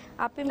 හැබැයි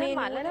අපි මේ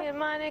මල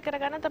නිර්මාණය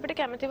කරගන්නත් අපිට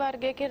කැමති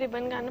වර්ගයක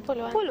රිබන් ගන්න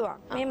පුළුවන්. පුළුවන්.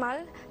 මේ මල්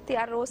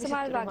තියා රෝස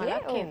මල් වගේ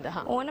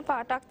ඕන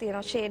පාටක්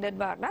තියෙනවා. ෂේඩඩ්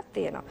වර්ණක්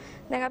තියෙනවා.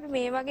 දැන් අපි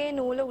මේ වගේ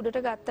නූල උඩට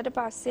ගත්තට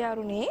පස්සේ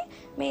අරුණේ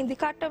මේ ඉදි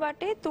කට්ට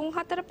වටේ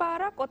 3-4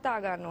 පාරක් ඔතා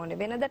ගන්න ඕනේ.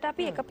 වෙනදට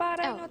අපි එක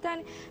පාරයි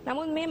ඔතන්නේ.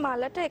 නමුත් මේ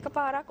මලට එක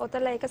පාරක්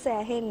ඔතලා ඒක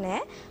සෑහෙන්නේ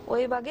නැහැ.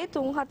 ওই වගේ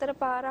 3-4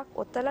 පාරක්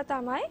ඔතලා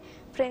තමයි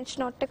ෆ්‍රෙන්ච්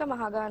නොට් එක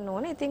මහ ගන්න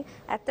ඕනේ. ඉතින්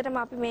ඇත්තටම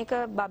අපි මේක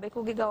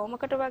බබෙකුගේ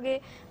ගවුමකට වගේ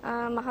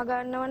මහ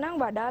ගන්නව නම්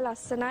වඩා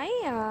ලස්සනයි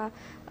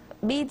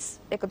බීඩ්ස්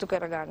එකතු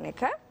කරගන්න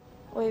එක.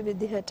 ওই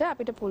විදිහට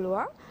අපිට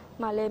පුළුවන්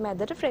මලේ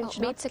මැදට ෆ්‍රෙන්ච්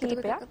නොට්ස්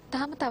කිහිපයක්.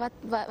 තාම තවත්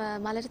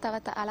මලට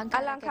තවත්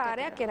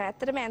අලංකාරයක් එන.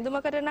 ඇත්තටම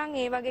ඇඳුමකට නම්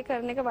ඒ වගේ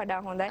කරන එක වඩා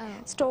හොඳයි.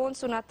 ස්ටෝන්ස්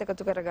උනත්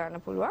එකතු කරගන්න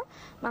පුළුවන්.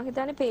 මම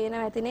හිතන්නේ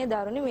පේනවා ඇතිනේ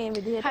දරුණි මේ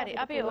විදිහට. හරි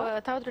අපි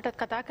තවදුරටත්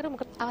කතා කරමු.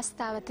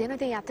 අවස්ථාව තියෙනවා.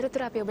 ඉතින්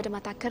අතරතුර අපි ඔබට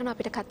මතක් කරනවා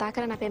අපිට කතා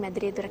කරන්න අපේ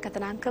මැදිරියේ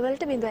දුරකථන අංක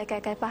වලට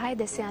 0115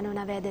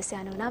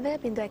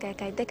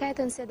 299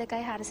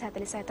 299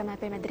 302 තමයි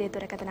අපේ මැදිරියේ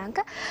දුරකථන අංක.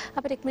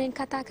 අපිට ඉක්මනින්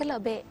කතා කරලා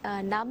ඔබේ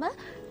නම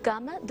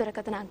ගම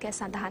දුරකථන අංකය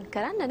සඳහන්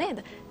කරන්න නේද?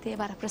 ඒ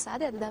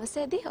වරප්‍රසාදය අද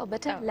දවසේදී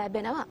ඔබට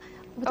ලැබෙනවා.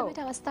 ඔබට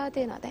අවස්ථාව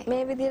තියෙනවා දැන්.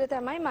 මේ විදිහට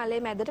තමයි මලේ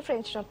මැදට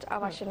ෆ්‍රෙන්ච් නොට්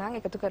අවශ්‍ය නම්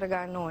එකතු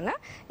කරගන්න ඕන.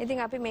 ඉතින්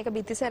අපි මේක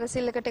බිත්ති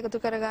සැරසිල්ලකට එකතු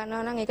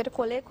කරගන්නවා නම් ඒකට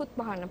කොලේකුත්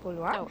මහන්න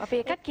පුළුවන්. ඔව් අපි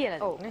එකක් කියලා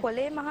දෙන්නේ.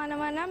 කොලේ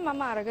මහනවා නම්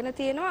මම අරගෙන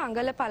තියෙනවා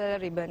අඟල පළල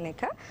රිබන්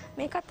එක.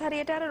 මේකත්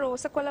හරියට අර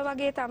රෝස කොළ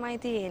වගේ තමයි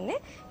තියෙන්නේ.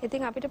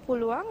 ඉතින් අපිට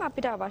පුළුවන්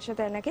අපිට අවශ්‍ය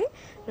තැනකින්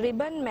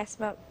රිබන්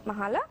මැස්ම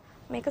මහලා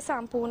මේක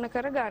සම්පූර්ණ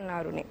කර ගන්න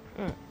අරුණේ.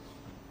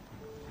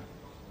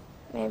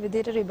 මේ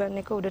විදිහට රිබන්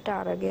එක උඩට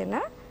අරගෙන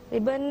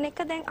රිබන් එක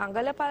දැන්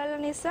අඟල පළල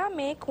නිසා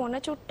මේ කොන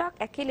චුට්ටක්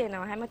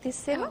ඇකිලෙනවා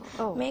හැමතිස්සෙම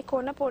මේ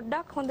කොන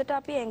පොඩ්ඩක් හොඳට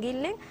අපි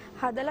ඇඟිල්ලෙන්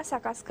හදලා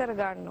සකස් කර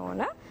ගන්න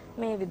ඕන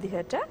මේ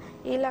විදිහට.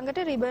 ඊළඟට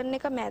රිබන්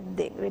එක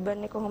මැද්දෙන් රිබන්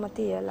එක කොහොම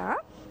තියලා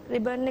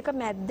රිබන් එක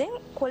මැද්දෙන්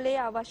කොලේ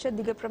අවශ්‍ය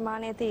දිග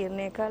ප්‍රමාණය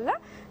තීරණය කරලා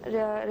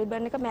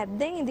රිබන් එක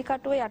මැද්දෙන් ඉදි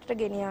කටුව යටට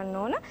ගෙනියන්න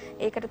ඕන.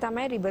 ඒකට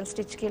තමයි රිබන්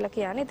ස්ටිච් කියලා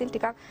කියන්නේ. ඉතින්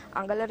ටිකක්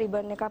අඟල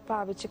රිබන් එකක්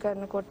පාවිච්චි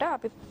කරනකොට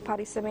අපි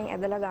පරිස්සමෙන්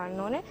ඇදලා ගන්න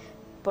ඕනේ.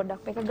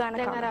 පොඩ්ඩක් මේක ගන්න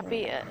දැන් අර අපි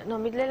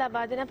නොමිලේ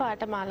ලබා දෙන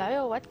පාඨමාලාවේ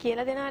ඕවත්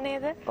කියලා දෙනා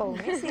නේද? ඔව්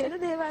මේ සියලු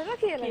දේවල්ම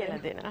කියලා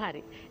දෙනවා.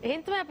 හරි.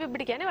 එහෙන් තමයි අපි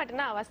ඔබට කියන්නේ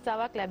වටිනා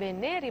අවස්ථාවක්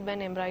ලැබෙන්නේ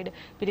රිබන් එම්බ්‍රොයිඩර්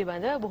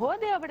පිළිබඳව බොහෝ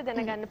දේ ඔබට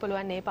දැනගන්න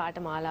පුළුවන් මේ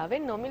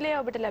පාඨමාලාවෙන්. නොමිලේ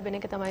ඔබට ලැබෙන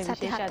එක තමයි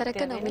විශේෂත්වය.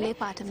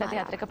 සති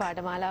 4ක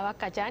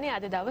පාඨමාලාවක් අචානි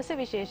අද දවසේ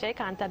විශේෂයි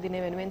කාන්තා දින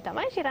වෙනුවෙන්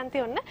තමයි ශිරන්ති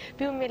ඔන්න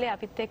පියුම් මිලේ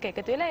අපිත් එක්ක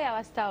එකතු වෙලා මේ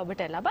අවස්ථාව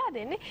ඔබට ලබා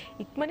දෙන්නේ.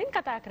 ඉක්මනින්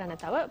කතා කරන්න.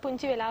 තව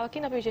පුංචි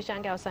වෙලාවකින් අපි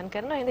විශේෂාංගය අවසන්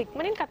කරනවා. එහෙනම්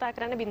ඉක්මනින් කතා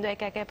කරන්න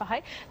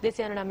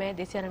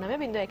 0115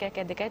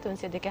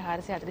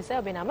 299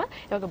 ඔබේ නම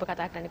ඔබ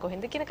කතා කරන්නේ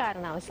කොහෙන්ද කියන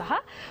කාරණාව සහ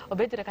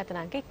ඔබේ දුරකථන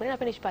අංකය ඉක්මනින්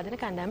අපේ නිෂ්පාදන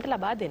කණ්ඩායමට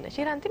ලබා දෙන්න.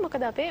 ශිරන්ති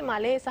මොකද අපේ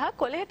මලේ සහ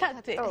කොලේ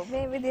තත්ත්වය? ඔව්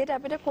මේ විදිහට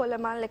අපිට කොළ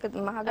මල් එක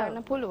මහ ගන්න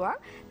පුළුවන්.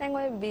 දැන්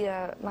ඔය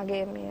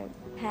මගේ මේ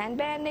හෑන්ඩ්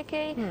බෑග්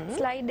එකේ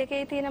ස්ලයිඩ්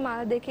එකේ තියෙන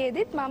මල්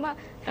දෙකේදිත් මම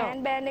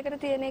හෑන්ඩ් බෑග් එකට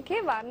තියෙන එකේ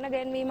වර්ණ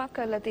ගැන්වීමක්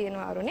කරලා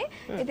තියෙනවා අරුනේ.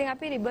 ඉතින්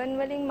අපි රිබන්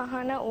වලින්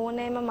මහන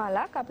ඕනෑම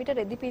මලක් අපිට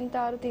රෙදි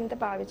පින්තාරු තින්ත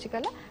පාවිච්චි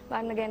කරලා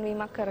වර්ණ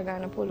ගැන්වීමක්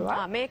කරගන්න පුළුවන්.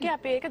 මේකේ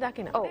අපි ඒක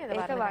දකිනවා නේද?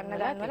 ඒක වර්ණ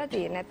ගන්නවල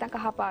තියෙන. නැත්තම්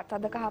කහ පාට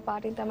අද කහ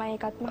පාටින් තමයි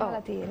ඒකත්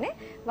මහලා තියෙන්නේ.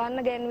 වර්ණ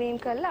ගැන්වීම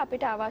කරලා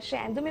අපිට අවශ්‍ය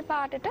ඇඳුමේ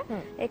පාටට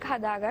ඒක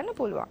හදාගන්න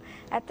පුළුවන්.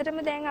 ඇත්තටම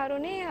දැන්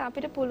අරුනේ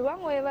අපිට පුළුවන්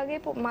ඔය වගේ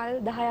මල්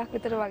 10ක්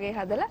විතර වගේ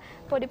හදලා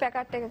පොඩි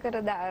පැකට් එකකට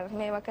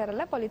මේවා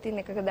කරලා පොලිතින්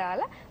එකක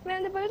දාලා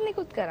වෙනද බලන්න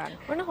නිකුත් කරන්න.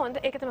 ඔන්න හොඳ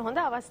ඒක තමයි හොඳ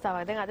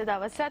අවස්ථාවක්. දැන් අද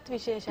දවසත්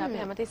විශේෂයි. අපි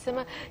හැමතිස්සෙම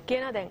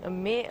කියනවා දැන්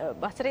මේ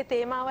වසරේ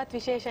තේමාවත්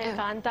විශේෂයි.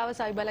 කාන්තාව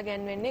සයිබල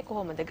ගැන්වෙන්නේ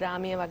කොහොමද?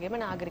 ග්‍රාමීය වගේම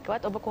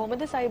නාගරිකවත් ඔබ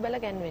කොහොමද සයිබල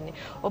ගැන්වෙන්නේ?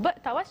 ඔබ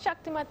තවත්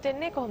ශක්තිමත්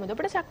වෙන්නේ කොහොමද?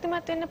 ඔබට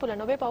ශක්තිමත් වෙන්න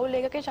පුළුවන්. ඔබේ පවුල්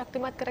ඒකකේ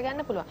ශක්තිමත්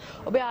කරගන්න පුළුවන්.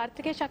 ඔබේ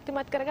ආර්ථිකය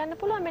ශක්තිමත් කරගන්න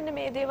පුළුවන්. මෙන්න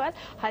මේ දේවල්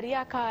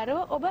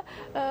හරියාකාරව ඔබ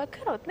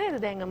කරොත් නේද?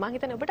 දැන් මම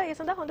හිතන්නේ ඔබට ඒ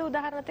සඳහා හොඳ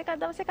උදාහරණයක් එක්ක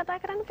අද දවසේ කතා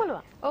කරන්න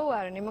පුළුවන්. ඔව්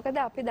අරුණි. මොකද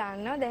අපි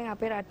දන්නවා දැන්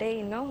අපේ රටේ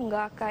ඉන්න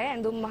හුඟක් අය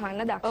ඇඳුම්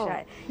මහන්න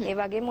දක්ෂයි. ඒ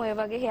වගේම ඔය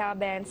වගේ හෙයා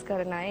බෑන්ඩ්ස්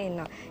කරන අය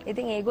ඉන්නවා.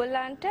 ඉතින්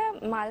ඒගොල්ලන්ට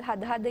මල්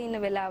හද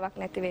ඉන්න වෙලාවක්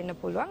නැති වෙන්න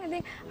පුළුවන්.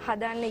 ඉතින්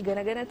හදන්න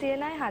ඉගෙනගෙන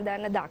තියෙන අය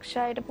හදන්න දක්ෂ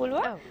අයට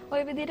පුළුවන්.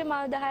 ඔය විදිහට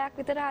මල් 10ක්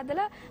විතර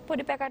හදලා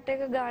පොඩි පැකට්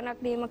එකක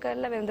ගාණක් දීම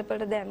කරලා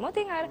වෙළඳපොළට දැම්මොත්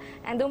ඉතින් අර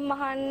ඇඳුම්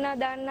මහන්න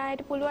දන්න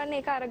අයට පුළුවන්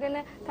ඒක අරගෙන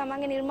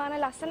තමන්ගේ නිර්මාණ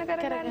ලස්සන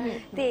කරගන්න.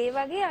 ඉතින් ඒ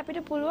වගේ අපිට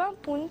පුළුවන්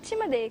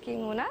පුංචිම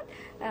දෙයකින් උනත්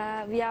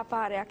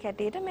ව්‍යාපාරයක්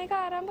හැටියට මේක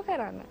ආරම්භ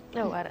කරන්න.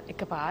 ඔව් අර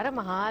එකපාර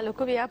මහා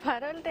ලොකු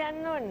ව්‍යාපාරවලට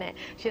යන්න ඕනේ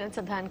නැහැ. ශිරන්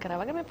සඳහන් කරා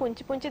වගේ මේ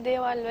පුංචි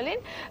දේවල්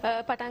වලින්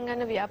පටන්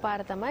ගන්න ව්‍යාපාර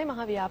තමයි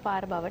මහා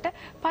ව්‍යාපාර බවට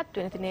පත්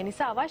වෙන. ඉතින් ඒ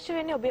නිසා අවශ්‍ය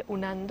වෙන්නේ ඔබේ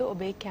උනන්දු,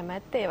 ඔබේ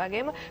කැමැත්ත, ඒ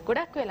වගේම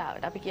ගොඩක්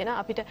වෙලාවට අපි කියන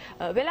අපිට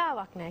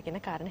වෙලාවක් නැහැ කියන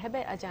කාරණේ.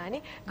 හැබැයි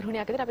අජානි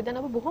ගෘහණියක් විතර අපි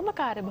දන්නවා ඔබ බොහොම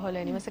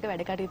කාර්යබහුල නිවසක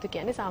වැඩ කටයුතු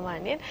කියන්නේ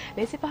සාමාන්‍යයෙන්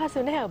ලේසි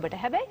පහසු නැහැ ඔබට.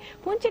 හැබැයි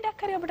පුංචි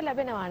ඩක් හරි ඔබට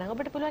ලැබෙනවා නම්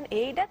ඔබට පුළුවන්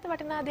ඒ ඉඩත්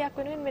වටිනා දෙයක්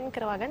වෙනුවෙන් වෙන්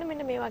කරවා ගන්න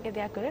මෙන්න මේ වගේ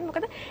දෙයක් වෙනුවෙන්.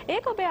 මොකද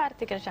ඒක ඔබේ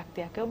ආර්ථික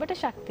ශක්තියක්, ඔබට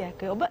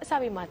ශක්තියක්, ඔබ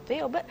සවිමත්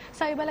වේ, ඔබ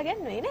සවි බල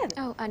ගැන්වේ නේද?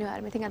 ඔව්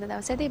අනිවාර්යයෙන්ම. ඉතින් අද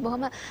දවසේදී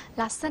බොහොම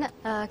ලස්සන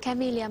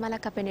කැමීලියා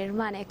මලක් අපේ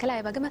නිර්මාණය කළා.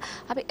 ඒ වගේම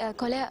අපි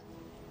කොළය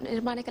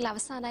නිර්මාණය කළ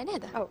අවසానයි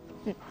නේද? ඔව්.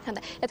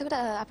 හොඳයි. එතකොට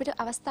අපිට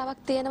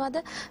අවස්ථාවක්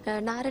තියෙනවද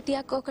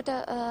නාරටියක් ඔකට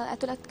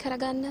ඇතුළත්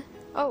කරගන්න?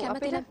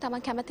 කැමති නම්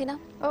තමන් කැමති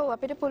නම්? ඔව්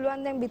අපිට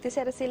පුළුවන් දැන්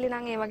බිතිසැරසිලි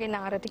නම් ඒ වගේ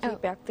නාරටි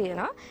කීපයක්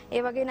තියෙනවා.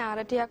 ඒ වගේ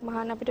නාරටියක්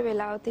මහන්න අපිට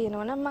වෙලාව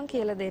තියෙනවා නම් මම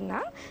කියලා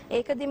දෙන්නම්.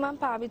 ඒකදී මම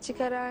පාවිච්චි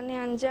කරන්නේ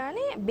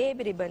අංජානේ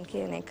බේබි රිබන්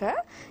කියන එක.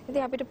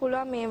 ඉතින් අපිට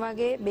පුළුවන් මේ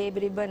වගේ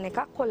බේබි රිබන් එකක්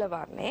කොළ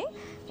වර්ණේ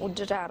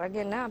උඩට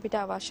අරගෙන අපිට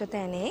අවශ්‍ය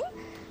තැනින්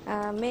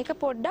මේක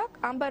පොඩ්ඩක්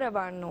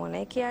අඹරවන්න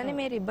ඕනේ. කියන්නේ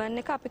මේ රිබන්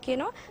එක අපි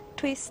කියනවා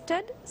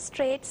twisted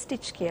straight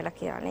stitch කියලා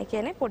කියන්නේ.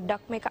 කියන්නේ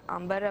පොඩ්ඩක් මේක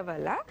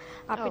අඹරවලා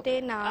අපිට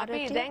ඒ නාරටි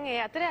අපි දැන් ඒ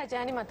අතරේ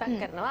අජානි මතක්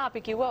කරනවා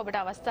අපි කිව්වා ඔබට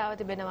අවස්ථාව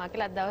තිබෙනවා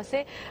කියලා අද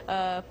දවසේ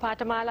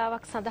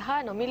පාඨමාලාවක් සඳහා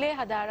නොමිලේ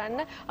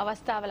හදාරන්න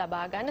අවස්ථාව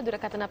ලබා ගන්න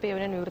දුරකථන අපි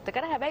වෙනුවෙන් විවෘත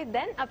කරා. හැබැයි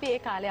දැන් අපි ඒ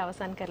කාලය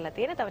අවසන් කරලා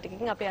තියෙන. තව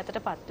ටිකකින් අපේ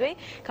අතටපත් වෙයි.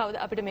 කවුද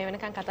අපිට මේ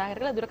වෙනකන් කතා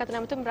කරලා දුරකථන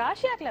අමතුම්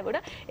රාශියක්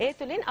ලැබුණා. ඒ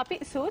තුලින් අපි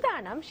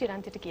සූදානම්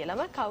ශිරන්තිට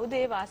කියලාම කවුද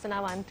ඒ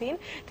වාසනාවන්තයින්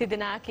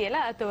තිදෙනා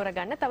කියලා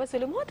තෝරගන්න තව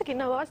සුළු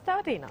මොහොතකින්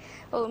අවස්ථාව තියෙනවා.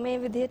 ඔව් මේ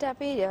විදිහට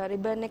අපි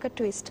රිබන් එක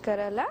ට්විස්ට්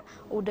කරලා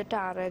උඩට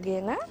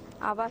අරගෙන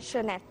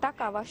අවශ්‍ය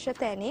නැට්ටක් අවශ්‍ය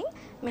තැනින්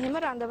මෙහෙම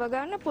රඳව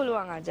ගන්න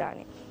පුළුවන්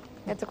අජානි.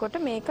 එතකොට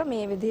මේක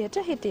මේ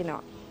විදිහට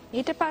හිටිනවා.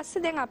 ඊට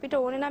පස්සේ දැන් අපිට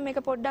ඕනේ නම් මේක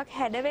පොඩ්ඩක්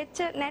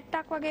හැඩවෙච්ච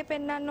නැට්ටක් වගේ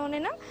පෙන්වන්න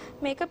ඕනේ නම්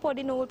මේක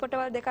පොඩි නූල්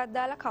පොටවල් දෙකක්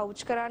දාලා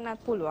කවුච්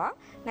කරන්නත්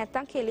පුළුවන්.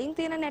 නැත්තම් කෙලින්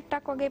තියෙන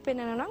නැට්ටක් වගේ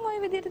පෙන්වනවා නම්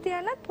ওই විදිහට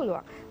තියන්නත්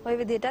පුළුවන්. ওই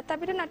විදිහටත්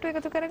අපිට නටු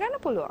එකතු කරගන්න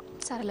පුළුවන්.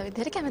 සරල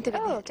විදිහට කැමති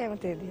විදිහට. ඔව්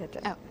කැමති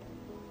විදිහට. ඔව්.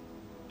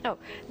 ඔව්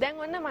දැන්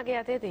ඔන්න මගේ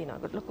අතේ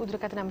තියෙනවා ලොකු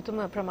දුරකථන ඇමතුම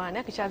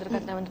ප්‍රමාණයක් විශාල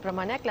දුරකථන ඇමතුම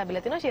ප්‍රමාණයක්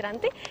ලැබිලා තිනවා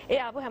ශිරන්ති ඒ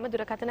ආපු හැම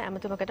දුරකථන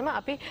ඇමතුමකටම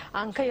අපි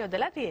අංක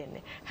යොදලා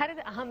තියෙන්නේ හරිද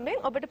අහම්බෙන්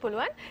ඔබට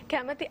පුළුවන්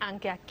කැමති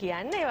අංකයක්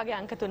කියන්න ඒ වගේ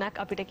අංක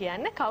 3ක් අපිට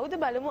කියන්න කවුද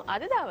බලමු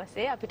අද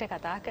දවසේ අපිට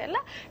කතා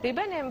කරලා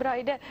රිබන්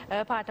එම්බ්‍රොයිඩර්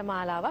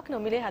පාඨමාලාවක්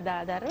නොමිලේ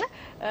හදාදරන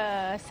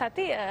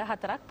සති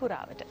 4ක්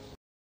පුරාවට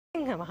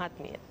සිංහ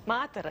මහත්මිය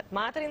මාතර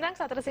ඉඳන්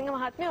සතරසිංහ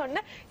මහත්මිය ඔන්න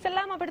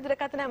ඉස්සල්ලාම අපිට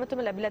දුරකථන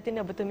ඇමතුම ලැබිලා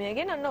තින්නේ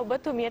ඔබතුමියගෙන් ඔන්න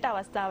ඔබතුමියට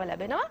අවස්ථාව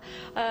ලැබෙනවා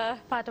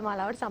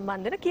පාඨමාලාවට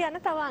සම්බන්ධ වෙන කියන්න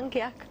තව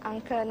අංකයක්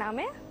අංක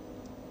 9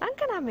 අංක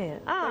 9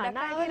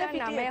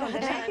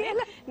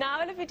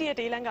 නාවල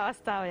පිටියට ඊළඟ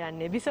අවස්ථාව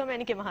යන්නේ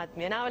බිසෝමැණිකේ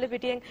මහත්මිය නාවල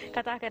පිටියෙන්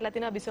කතා කරලා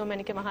තිනවා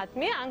බිසෝමැණිකේ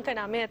මහත්මිය අංක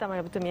 9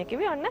 තමයි ඔබතුමිය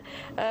කිව්වේ ඔන්න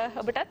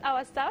ඔබටත්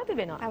අවස්ථාව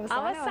තිබෙනවා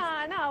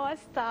අවසාන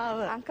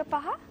අවස්ථාව අංක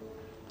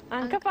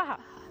 5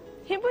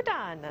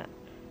 හිඹුටාන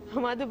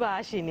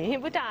මදුභාෂිනී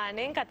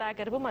හිඹුටානෙන් කතා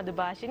කරපු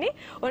මදුභාෂිනී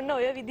ඔන්න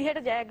ඔය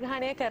විදිහට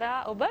ජයග්‍රහණය කරා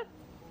ඔබ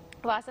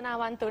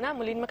වාසනාවන්ත වුණා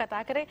මුලින්ම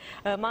කතා කරේ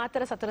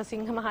මාතර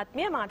සතරසිංහ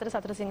මහත්මිය මාතර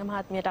සතරසිංහ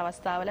මහත්මියට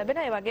අවස්ථාව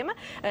ලැබෙනවා ඒ වගේම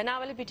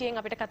නාවල පිටියෙන්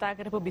අපිට කතා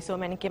කරපු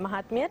බිසෝමැණිකේ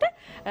මහත්මියට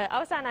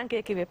අවසාන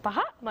අංකය කිව්වේ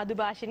 5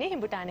 මදුභාෂිනී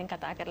හිඹුටානෙන්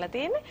කතා කරලා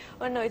තියෙන්නේ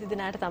ඔන්න ওই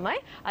දෙදෙනාට තමයි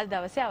අද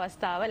දවසේ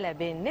අවස්ථාව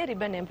ලැබෙන්නේ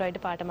රිබන්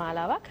එම්බ්‍රොයිඩර්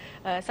පාඨමාලාවක්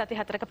සති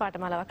 4ක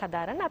පාඨමාලාවක්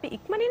හදාරන්න අපි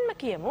ඉක්මනින්ම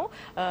කියමු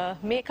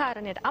මේ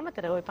කාරණයට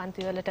අමතරව ওই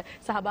පන්ති වලට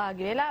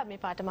සහභාගී වෙලා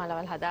මේ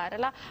පාඨමාලාවල්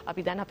හදාරලා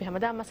අපි දැන් අපි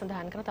හැමදාම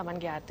සඳහන් කරන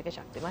තමන්ගේ ආර්ථික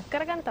ශක්තිමත්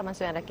කරගන්න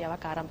තමන් ස්වයං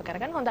රැකියාවක් ආරම්භ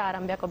කරගන්න හොඳ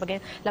ආරම්භයක්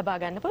ඔබගෙන් ලබා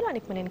ගන්න පුළුවන්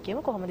ඉක්මනින්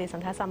කියමු කොහොමද ඒ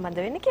සඳහා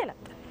සම්බන්ධ වෙන්නේ කියලා.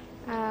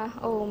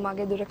 ඔව්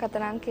මගේ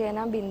දුරකථන අංකය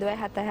නම්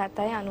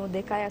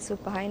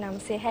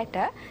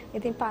 077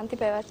 ඉතින් පන්ති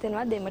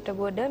පැවැත්වෙනවා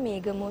දෙමටගොඩ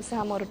මීගමුව සහ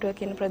මොරටුව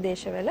කියන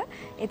ප්‍රදේශවල.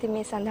 ඉතින්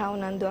මේ සඳහා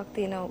උනන්දුවක්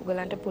තියෙන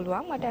ඔයගලන්ට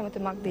පුළුවන් මට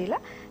ඇමතුමක්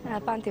දීලා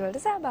පන්ති වලට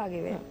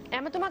සහභාගී වෙන්න.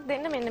 ඇමතුමක්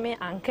දෙන්න මෙන්න මේ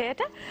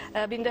අංකයට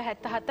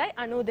 077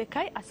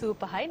 92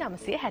 85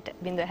 960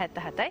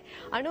 077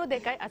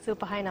 92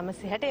 85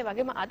 960 ඒ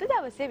වගේම අද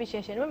දවසේ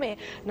විශේෂයෙන්ම මේ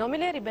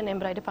නොමිලේ රිබන්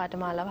එම්බ්‍රොයිඩර්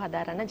පාඨමාලාව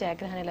හදාරන්න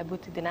ජයග්‍රහණය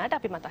ලැබුත් දිනාට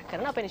අපි මතක්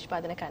කරන අපේ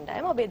නිෂ්පාදන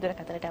කණ්ඩායම ඔබේ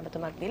දුරකථනට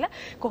ඇමතුමක් දීලා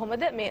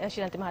කොහොමද මේ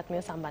ශ්‍රීලන්ති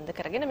මහත්මියව සම්බන්ධ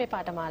කරගෙන මේ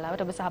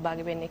පාඨමාලාවට ඔබ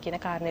සහභාගී වෙන්නේ කියන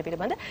කාරණය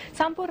පිළිබඳ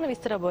සම්පූර්ණ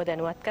විස්තර ඔබව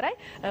දැනුවත් කරයි.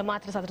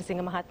 මාතෘ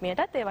සතරසිංහ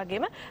මහත්මියටත් ඒ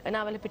වගේම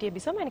නාවලපිටිය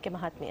බිසෝමණික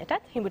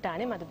මහත්මියටත්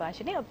හිඹුටානේ මధు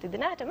භාෂණේ ඔබ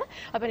දෙදෙනාටම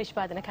අපේ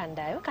නිෂ්පාදන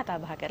කණ්ඩායම කතා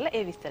බහ කරලා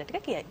ඒ විස්තර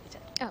ටික කියයි.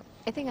 ඔව්.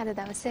 ඉතින් අද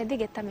දවසේදී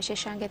ගෙත්තම්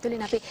විශේෂාංගය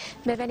තුලින් අපි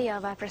මෙවැනි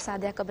ආවා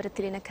ප්‍රසාදයක් ඔබට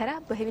තිලින කරා.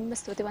 බොහොමින්ම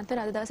ස්තුතිවන්ත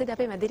වෙනවා අද දවසේදී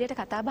අපේ මැදිරියට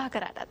කතා බහ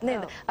කරාටත්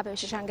නේද? අපේ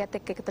විශේෂාංගයත්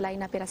එක්ක එකතුලා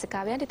ඉන්න අපේ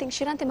රසිකාවයන්ට. ඉතින්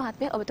ශ්‍රීලන්ති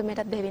මහත්මිය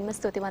ඔබතුමියටත් බොහොමින්ම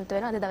ස්තුතිවන්ත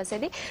වෙනවා අද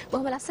දවසේදී.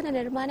 බොහොම ලස්සන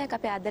නිර්මාණයක්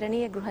අපේ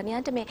ආදරණීය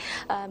ගෘහණියන්ට මේ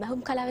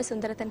මහුම් කලාවේ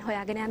සුන්දරතෙන්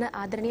හොයාගෙන යන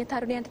ආදරණීය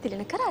තරුණියන්ට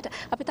තිලින කරාට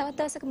අපි තවත්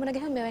දවසක මුණ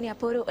ගැහුම් මෙවැනි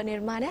අපූර්ව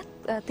නිර්මාණයක්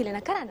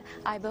තිලින කරන්න.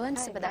 ආයුබෝවන්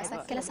සුබ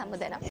දවසක් කියලා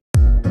සම්මුදෙනවා.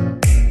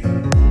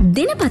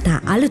 දිනපතා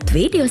අලුත්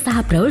වීඩියෝ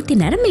සහ ප්‍රවෘත්ති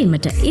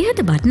නැරඹීමට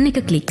ඉහත බටන්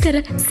එක ක්ලික් කර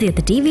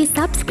සියත TV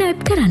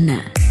සබ්ස්ක්‍රයිබ් කරන්න.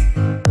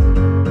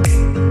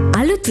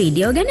 අලුත්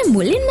වීඩියෝ ගැන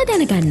මුලින්ම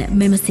දැනගන්න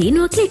මෙම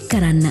සීනුව ක්ලික්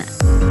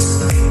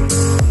කරන්න.